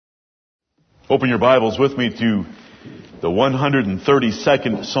Open your Bibles with me to the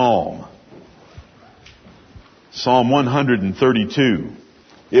 132nd Psalm. Psalm 132.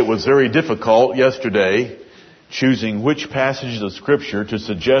 It was very difficult yesterday choosing which passages of Scripture to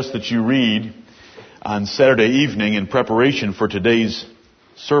suggest that you read on Saturday evening in preparation for today's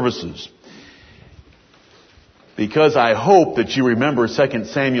services. Because I hope that you remember 2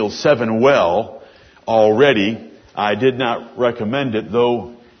 Samuel 7 well already, I did not recommend it,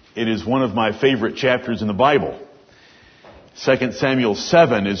 though it is one of my favorite chapters in the Bible. 2 Samuel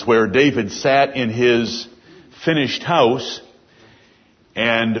 7 is where David sat in his finished house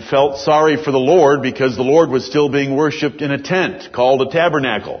and felt sorry for the Lord because the Lord was still being worshipped in a tent called a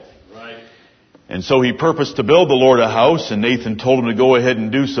tabernacle. Right. And so he purposed to build the Lord a house, and Nathan told him to go ahead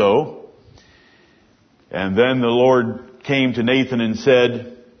and do so. And then the Lord came to Nathan and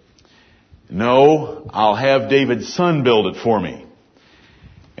said, "No, I'll have David's son build it for me."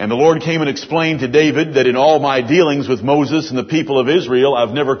 And the Lord came and explained to David that in all my dealings with Moses and the people of Israel,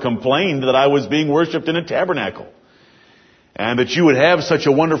 I've never complained that I was being worshipped in a tabernacle. And that you would have such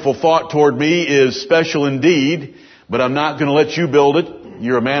a wonderful thought toward me is special indeed, but I'm not going to let you build it.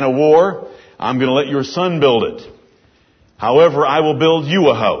 You're a man of war. I'm going to let your son build it. However, I will build you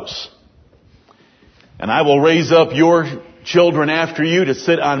a house. And I will raise up your children after you to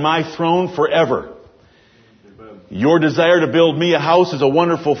sit on my throne forever. Your desire to build me a house is a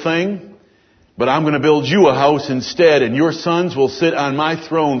wonderful thing, but I'm going to build you a house instead, and your sons will sit on my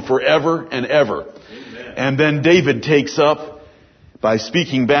throne forever and ever. Amen. And then David takes up by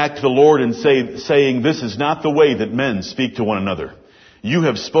speaking back to the Lord and saying, "This is not the way that men speak to one another. You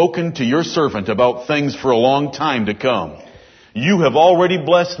have spoken to your servant about things for a long time to come. You have already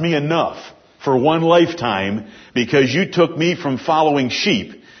blessed me enough for one lifetime because you took me from following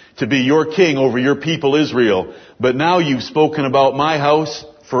sheep to be your king over your people Israel. But now you've spoken about my house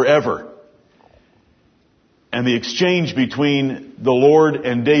forever." And the exchange between the Lord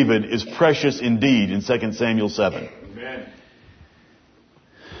and David is precious indeed in 2 Samuel 7. Amen.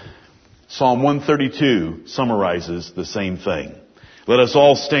 Psalm 132 summarizes the same thing. Let us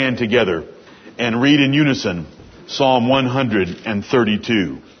all stand together and read in unison Psalm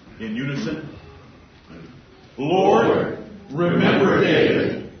 132. In unison. Lord, remember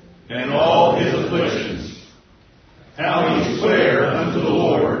David and all his afflictions, how he sware unto the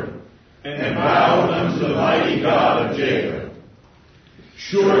Lord, and vowed unto the mighty God of Jacob.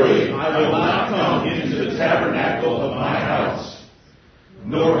 Surely I will not come into the tabernacle of my house,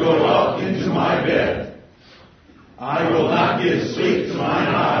 nor go up into my bed. I will not give sleep to mine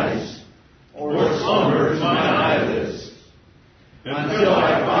eyes, or slumber to mine eyelids, until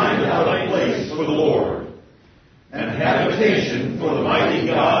I find out a place for the Lord, and habitation for the mighty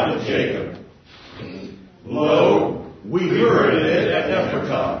God of Jacob. Lo, we heard it at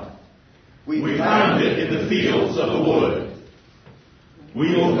Ephratah. We found it in the fields of the wood.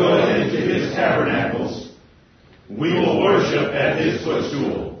 We will go into his tabernacles. We will worship at his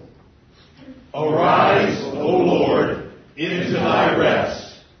footstool. Arise, O Lord, into thy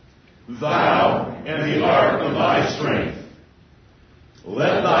rest, thou and the ark of thy strength.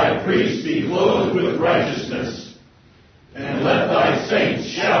 Let thy priests be clothed with righteousness, and let thy saints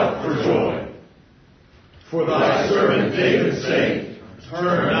shout for joy. For thy servant David's sake,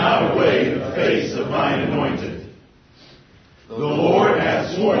 turn not away the face of mine anointed. The Lord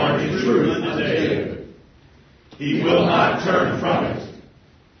hath sworn in truth unto David. He will not turn from it.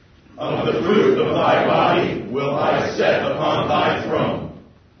 Of the fruit of thy body will I set upon thy throne.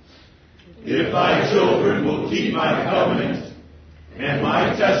 If thy children will keep my covenant and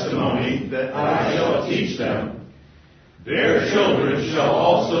my testimony that I shall teach them, their children shall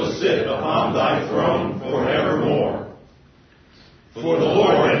also sit upon thy throne forevermore. For the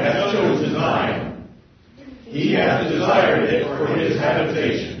Lord hath chosen Zion. He hath desired it for his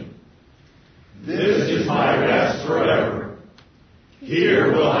habitation. This is my rest forever.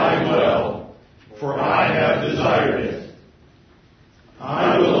 Here will I dwell, for I have desired it.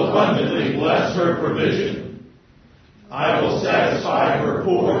 I will abundantly bless her provision. I will satisfy her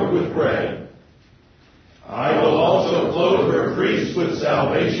poor with bread. I will also clothe her priests with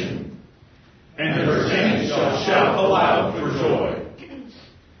salvation, and her saints shall shout aloud for joy.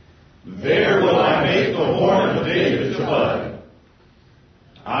 There will I make the horn of David to bud.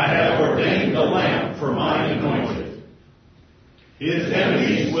 I have ordained a lamp for mine anointed. His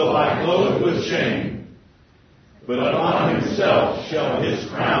enemies will I clothe with shame, but upon himself shall his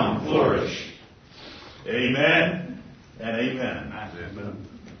crown flourish. Amen and amen. Amen.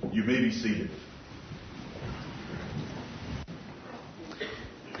 You may be seated.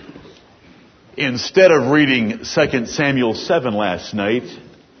 Instead of reading 2 Samuel 7 last night,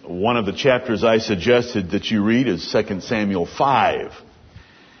 one of the chapters I suggested that you read is 2 Samuel 5.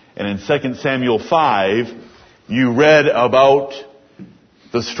 And in 2 Samuel 5, you read about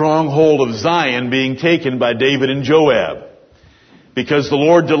the stronghold of Zion being taken by David and Joab, because the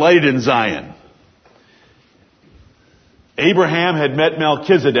Lord delighted in Zion. Abraham had met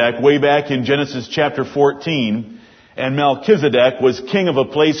Melchizedek way back in Genesis chapter 14, and Melchizedek was king of a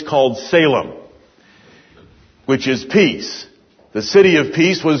place called Salem, which is peace. The city of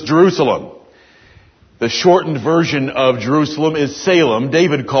peace was Jerusalem. The shortened version of Jerusalem is Salem.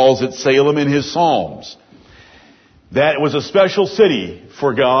 David calls it Salem in his Psalms. That was a special city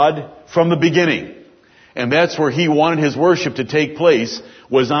for God from the beginning. And that's where he wanted his worship to take place,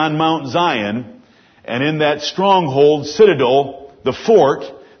 was on Mount Zion, and in that stronghold citadel, the fort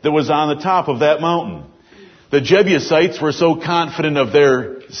that was on the top of that mountain. The Jebusites were so confident of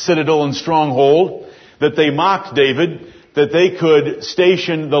their citadel and stronghold that they mocked David that they could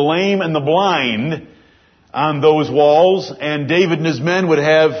station the lame and the blind on those walls, and David and his men would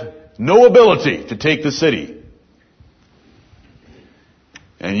have no ability to take the city.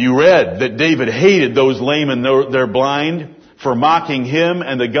 And you read that David hated those lame and their blind for mocking him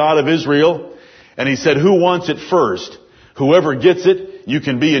and the God of Israel. And he said, who wants it first? Whoever gets it, you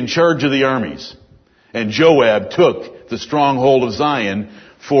can be in charge of the armies. And Joab took the stronghold of Zion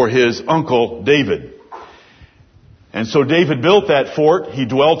for his uncle David. And so David built that fort. He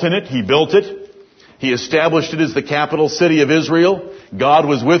dwelt in it. He built it. He established it as the capital city of Israel. God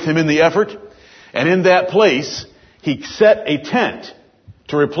was with him in the effort. And in that place, he set a tent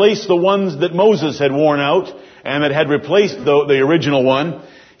to replace the ones that Moses had worn out and that had replaced the original one.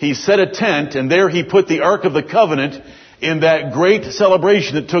 He set a tent, and there he put the Ark of the Covenant in that great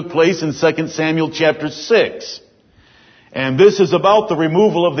celebration that took place in 2 Samuel chapter 6. And this is about the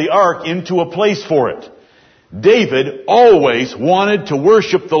removal of the Ark into a place for it. David always wanted to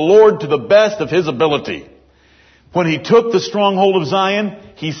worship the Lord to the best of his ability. When he took the stronghold of Zion,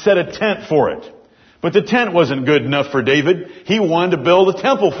 he set a tent for it. But the tent wasn't good enough for David. He wanted to build a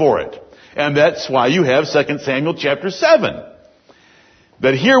temple for it. And that's why you have 2 Samuel chapter 7.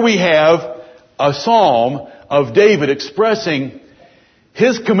 But here we have a psalm of David expressing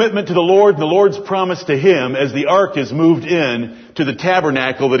his commitment to the Lord and the Lord's promise to him as the ark is moved in to the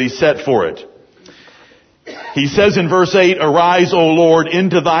tabernacle that he set for it. He says in verse 8, arise, O Lord,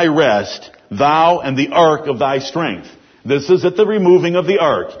 into thy rest, thou and the ark of thy strength. This is at the removing of the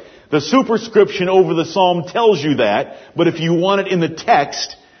ark. The superscription over the psalm tells you that, but if you want it in the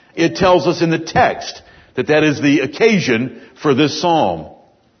text, it tells us in the text that is the occasion for this psalm.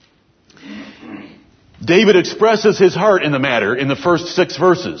 David expresses his heart in the matter in the first 6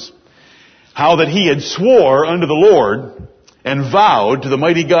 verses. How that he had swore unto the Lord and vowed to the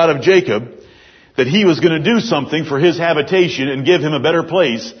mighty God of Jacob that he was going to do something for his habitation and give him a better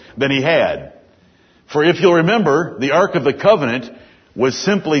place than he had. For if you'll remember, the Ark of the Covenant was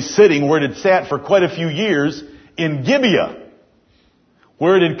simply sitting where it had sat for quite a few years in Gibeah,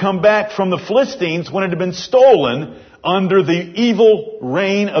 where it had come back from the Philistines when it had been stolen under the evil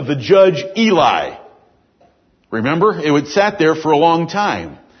reign of the judge Eli. Remember, it had sat there for a long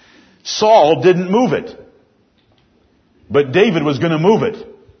time. Saul didn't move it, but David was going to move it.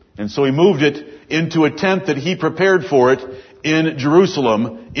 And so he moved it into a tent that he prepared for it in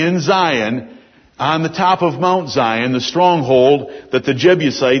Jerusalem, in Zion, on the top of Mount Zion, the stronghold that the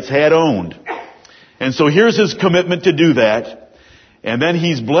Jebusites had owned. And so here's his commitment to do that. And then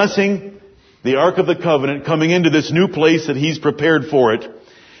he's blessing the Ark of the Covenant coming into this new place that he's prepared for it.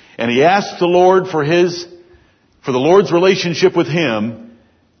 And he asks the Lord for the Lord's relationship with him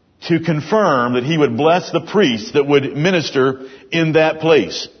to confirm that he would bless the priests that would minister in that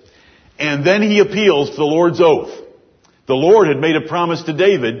place. And then he appeals to the Lord's oath. The Lord had made a promise to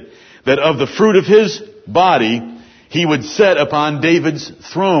David that of the fruit of his body, he would set upon David's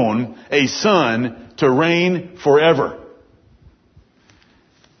throne a son to reign forever.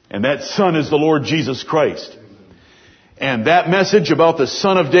 And that son is the Lord Jesus Christ. And that message about the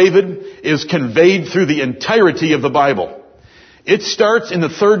Son of David is conveyed through the entirety of the Bible. It starts in the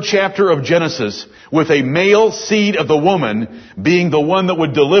 3rd chapter of Genesis with a male seed of the woman being the one that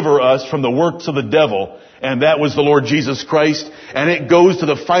would deliver us from the works of the devil. And that was the Lord Jesus Christ. And it goes to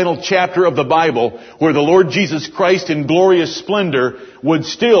the final chapter of the Bible where the Lord Jesus Christ in glorious splendor would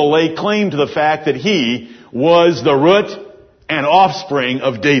still lay claim to the fact that he was the root and offspring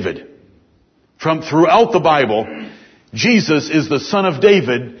of David. Throughout the Bible, Jesus is the Son of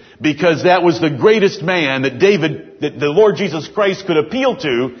David because that was the greatest man that the Lord Jesus Christ could appeal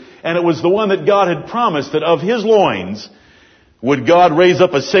to, and it was the one that God had promised that of his loins would God raise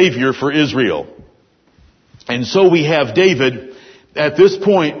up a Savior for Israel. And so we have David at this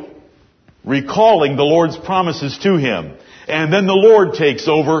point recalling the Lord's promises to him. And then the Lord takes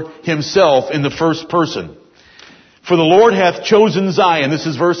over himself in the first person. For the Lord hath chosen Zion, this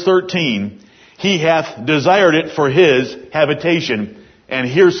is verse 13, he hath desired it for his habitation. And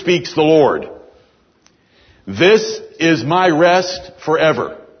here speaks the Lord. This is my rest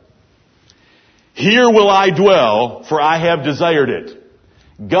forever. Here will I dwell, for I have desired it.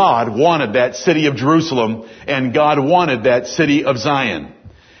 God wanted that city of Jerusalem, and God wanted that city of Zion.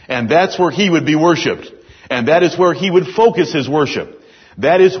 And that's where he would be worshipped. And that is where he would focus his worship.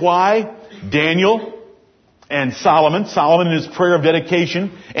 That is why Daniel and Solomon in his prayer of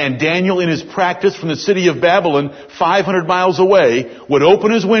dedication, and Daniel in his practice from the city of Babylon, 500 miles away, would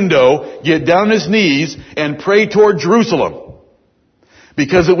open his window, get down on his knees, and pray toward Jerusalem.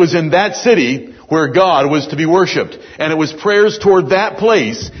 Because it was in that city where God was to be worshipped. And it was prayers toward that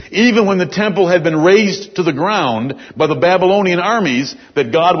place, even when the temple had been razed to the ground by the Babylonian armies,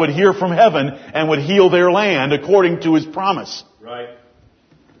 that God would hear from heaven and would heal their land according to his promise. Right.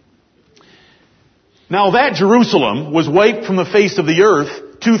 Now that Jerusalem was wiped from the face of the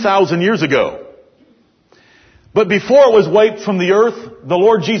earth 2,000 years ago. But before it was wiped from the earth, the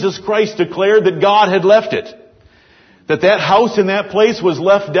Lord Jesus Christ declared that God had left it. That house in that place was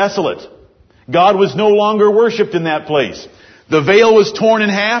left desolate. God was no longer worshipped in that place. The veil was torn in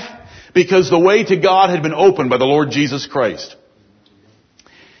half because the way to God had been opened by the Lord Jesus Christ.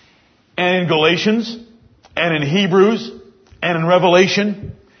 And in Galatians, and in Hebrews, and in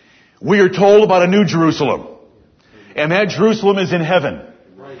Revelation, we are told about a new Jerusalem. And that Jerusalem is in heaven.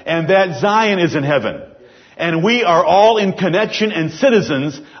 And that Zion is in heaven. And we are all in connection and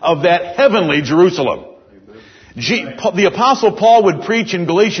citizens of that heavenly Jerusalem. The Apostle Paul would preach in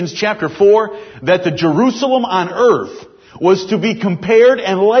Galatians chapter 4 that the Jerusalem on earth was to be compared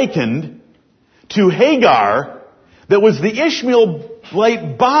and likened to Hagar, that was the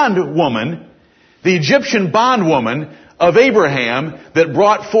Ishmaelite bondwoman, the Egyptian bondwoman of Abraham, that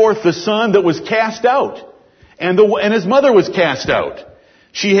brought forth the son that was cast out. And his mother was cast out.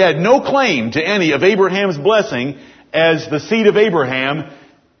 She had no claim to any of Abraham's blessing as the seed of Abraham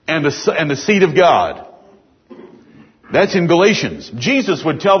and the seed of God. That's in Galatians. Jesus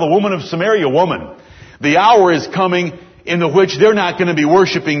would tell the woman of Samaria, woman, the hour is coming in which they're not going to be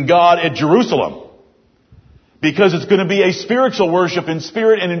worshiping God at Jerusalem. Because it's going to be a spiritual worship in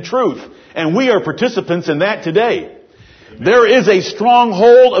spirit and in truth. And we are participants in that today. There is a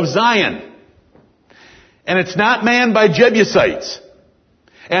stronghold of Zion. And it's not manned by Jebusites.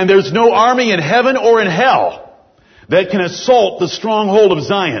 And there's no army in heaven or in hell that can assault the stronghold of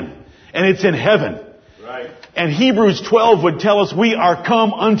Zion. And it's in heaven. Right. And Hebrews 12 would tell us we are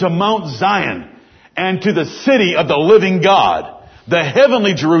come unto Mount Zion and to the city of the living God, the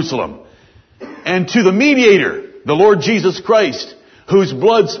heavenly Jerusalem, and to the mediator, the Lord Jesus Christ, whose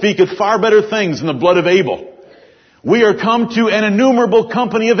blood speaketh far better things than the blood of Abel. We are come to an innumerable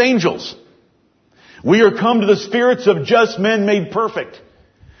company of angels. We are come to the spirits of just men made perfect.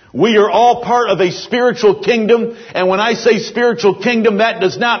 We are all part of a spiritual kingdom, and when I say spiritual kingdom, that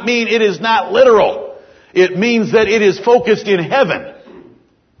does not mean it is not literal. It means that it is focused in heaven.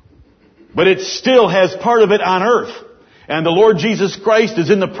 But it still has part of it on earth. And the Lord Jesus Christ is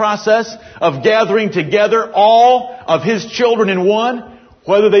in the process of gathering together all of His children in one,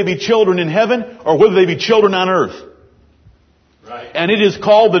 whether they be children in heaven or whether they be children on earth. Right. And it is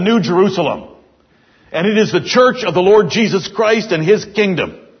called the New Jerusalem. And it is the church of the Lord Jesus Christ and His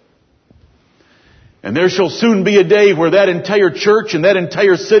kingdom. And there shall soon be a day where that entire church and that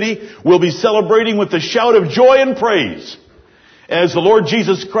entire city will be celebrating with the shout of joy and praise as the Lord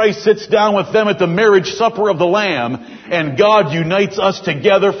Jesus Christ sits down with them at the marriage supper of the Lamb, and God unites us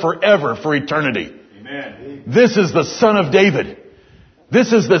together forever for eternity. Amen. This is the Son of David.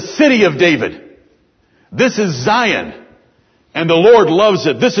 This is the city of David. This is Zion. And the Lord loves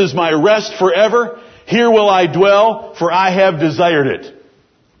it. This is my rest forever. Here will I dwell, for I have desired it.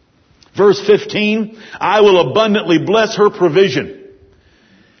 Verse 15, I will abundantly bless her provision.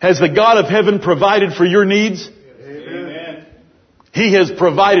 Has the God of heaven provided for your needs? Amen. He has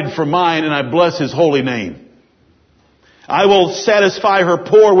provided for mine, and I bless His holy name. I will satisfy her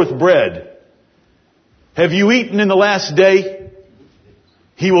poor with bread. Have you eaten in the last day?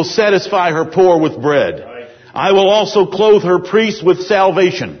 He will satisfy her poor with bread. Right. I will also clothe her priests with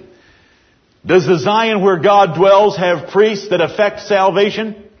salvation. Does the Zion where God dwells have priests that affect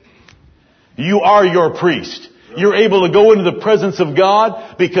salvation? You are your priest. You're able to go into the presence of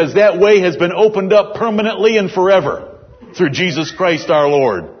God because that way has been opened up permanently and forever through Jesus Christ our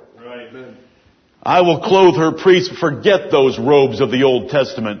Lord. Right. I will clothe her priests. Forget those robes of the Old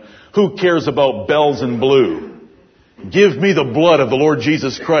Testament. Who cares about bells and blue? Give me the blood of the Lord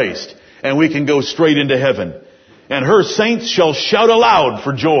Jesus Christ, and we can go straight into heaven. And her saints shall shout aloud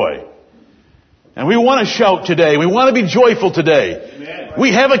for joy. And we want to shout today. We want to be joyful today. Amen.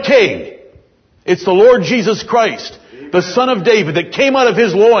 We have a king. It's the Lord Jesus Christ, the Son of David, that came out of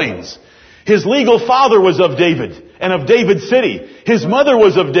his loins. His legal father was of David and of David's city. His mother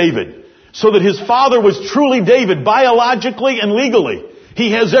was of David, so that his father was truly David, biologically and legally.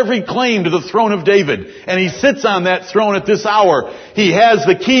 He has every claim to the throne of David, and he sits on that throne at this hour. He has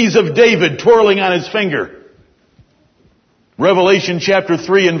the keys of David twirling on his finger. Revelation chapter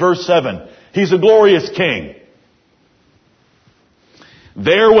 3 and verse 7. He's a glorious king.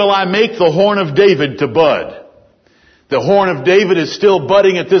 There will I make the horn of David to bud. The horn of David is still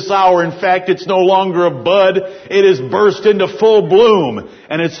budding at this hour. In fact, it's no longer a bud. It has burst into full bloom.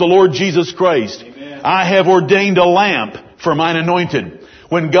 And it's the Lord Jesus Christ. Amen. I have ordained a lamp for mine anointed.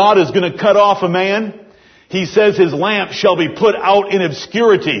 When God is going to cut off a man, He says his lamp shall be put out in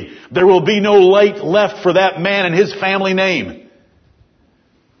obscurity. There will be no light left for that man and his family name.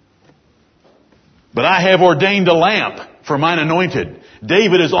 But I have ordained a lamp for mine anointed.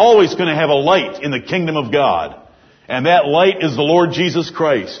 David is always going to have a light in the kingdom of God. And that light is the Lord Jesus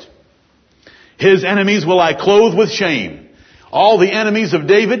Christ. His enemies will I clothe with shame. All the enemies of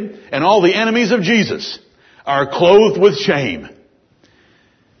David and all the enemies of Jesus are clothed with shame.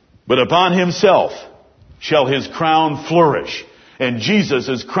 But upon himself shall his crown flourish. And Jesus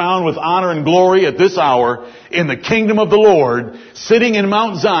is crowned with honor and glory at this hour in the kingdom of the Lord, sitting in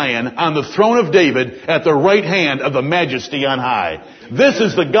Mount Zion on the throne of David at the right hand of the Majesty on high. This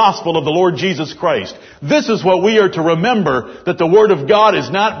is the gospel of the Lord Jesus Christ. This is what we are to remember, that the Word of God is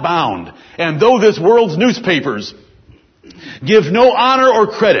not bound. And though this world's newspapers give no honor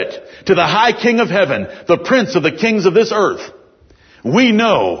or credit to the high King of heaven, the Prince of the kings of this earth, we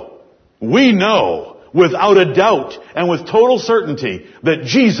know without a doubt and with total certainty that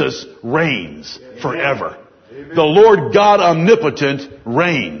Jesus reigns forever. Amen. The Lord God omnipotent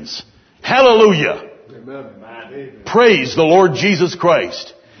reigns. Hallelujah. Amen. Praise the Lord Jesus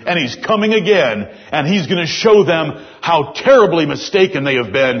Christ. And He's coming again, and He's going to show them how terribly mistaken they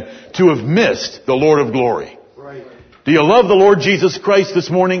have been to have missed the Lord of glory. Right. Do you love the Lord Jesus Christ this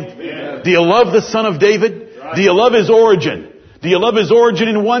morning? Amen. Do you love the Son of David? Right. Do you love His origin? Do you love His origin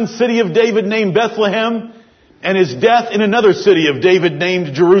in one city of David named Bethlehem, and His death in another city of David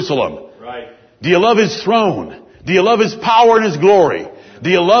named Jerusalem? Right. Do you love His throne? Do you love His power and His glory? Do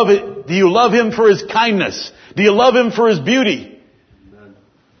you love it? Do you love Him for His kindness? Do you love Him for His beauty? Amen.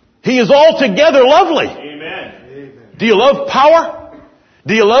 He is altogether lovely. Amen. Do you love power?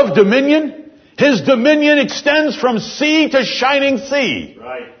 Do you love dominion? His dominion extends from sea to shining sea.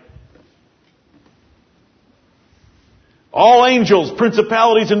 Right. All angels,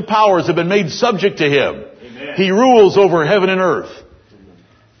 principalities, and powers have been made subject to Him. Amen. He rules over heaven and earth.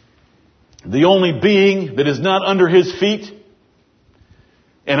 The only being that is not under His feet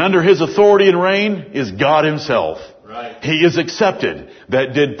and under His authority and reign is God Himself. Right. He is accepted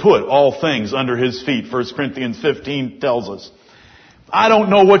that did put all things under His feet. 1 Corinthians 15 tells us. I don't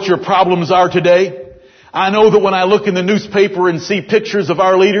know what your problems are today. I know that when I look in the newspaper and see pictures of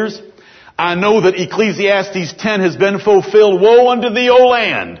our leaders, I know that Ecclesiastes 10 has been fulfilled. Woe unto thee, O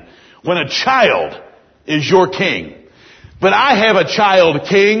land, when a child is your king. But I have a child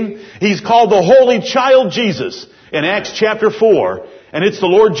king. He's called the Holy Child Jesus in Acts chapter 4. And it's the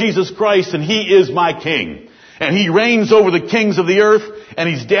Lord Jesus Christ, and He is my king. And He reigns over the kings of the earth, and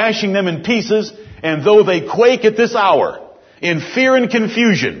He's dashing them in pieces. And though they quake at this hour in fear and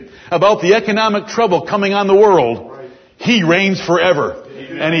confusion about the economic trouble coming on the world, He reigns forever.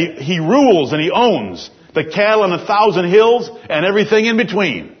 And he rules and He owns the cattle on 1,000 hills and everything in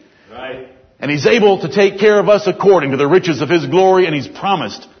between. Right. And He's able to take care of us according to the riches of His glory, and He's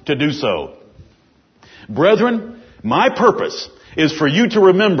promised to do so. Brethren, my purpose is for you to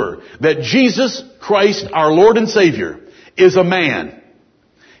remember that Jesus Christ, our Lord and Savior, is a man.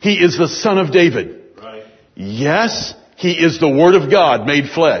 He is the Son of David. Right. Yes, He is the Word of God made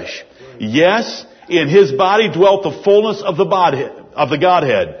flesh. Yes, in His body dwelt the fullness of the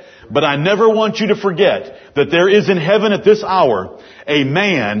Godhead. But I never want you to forget that there is in heaven at this hour a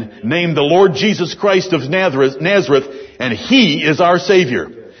man named the Lord Jesus Christ of Nazareth, and He is our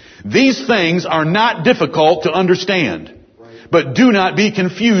Savior. These things are not difficult to understand, but do not be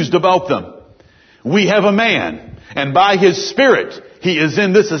confused about them. We have a man, and by His Spirit He is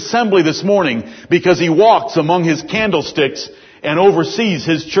in this assembly this morning because He walks among His candlesticks and oversees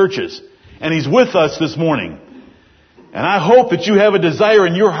His churches. And He's with us this morning. And I hope that you have a desire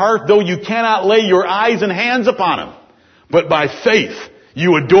in your heart, though you cannot lay your eyes and hands upon Him, but by faith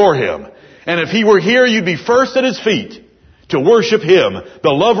you adore Him. And if He were here, you'd be first at His feet to worship Him,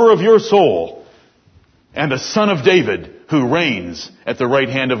 the lover of your soul, and the Son of David, who reigns at the right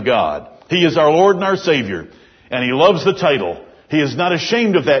hand of God. He is our Lord and our Savior, and He loves the title. He is not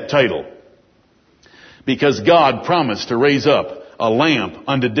ashamed of that title, because God promised to raise up a lamp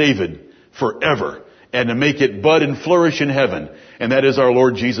unto David forever, and to make it bud and flourish in heaven, and that is our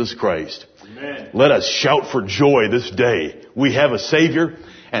Lord Jesus Christ. Amen. Let us shout for joy this day. We have a Savior,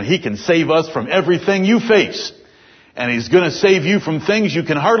 and He can save us from everything you face. And He's going to save you from things you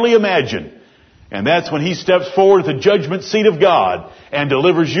can hardly imagine. And that's when He steps forward at the judgment seat of God and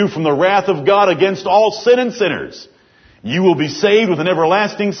delivers you from the wrath of God against all sin and sinners. You will be saved with an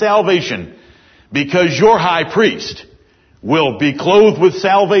everlasting salvation, because your high priest will be clothed with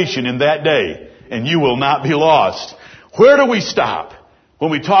salvation in that day, and you will not be lost. Where do we stop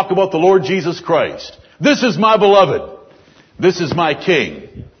when we talk about the Lord Jesus Christ? This is my beloved. This is my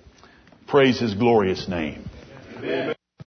King. Praise His glorious name. Amen.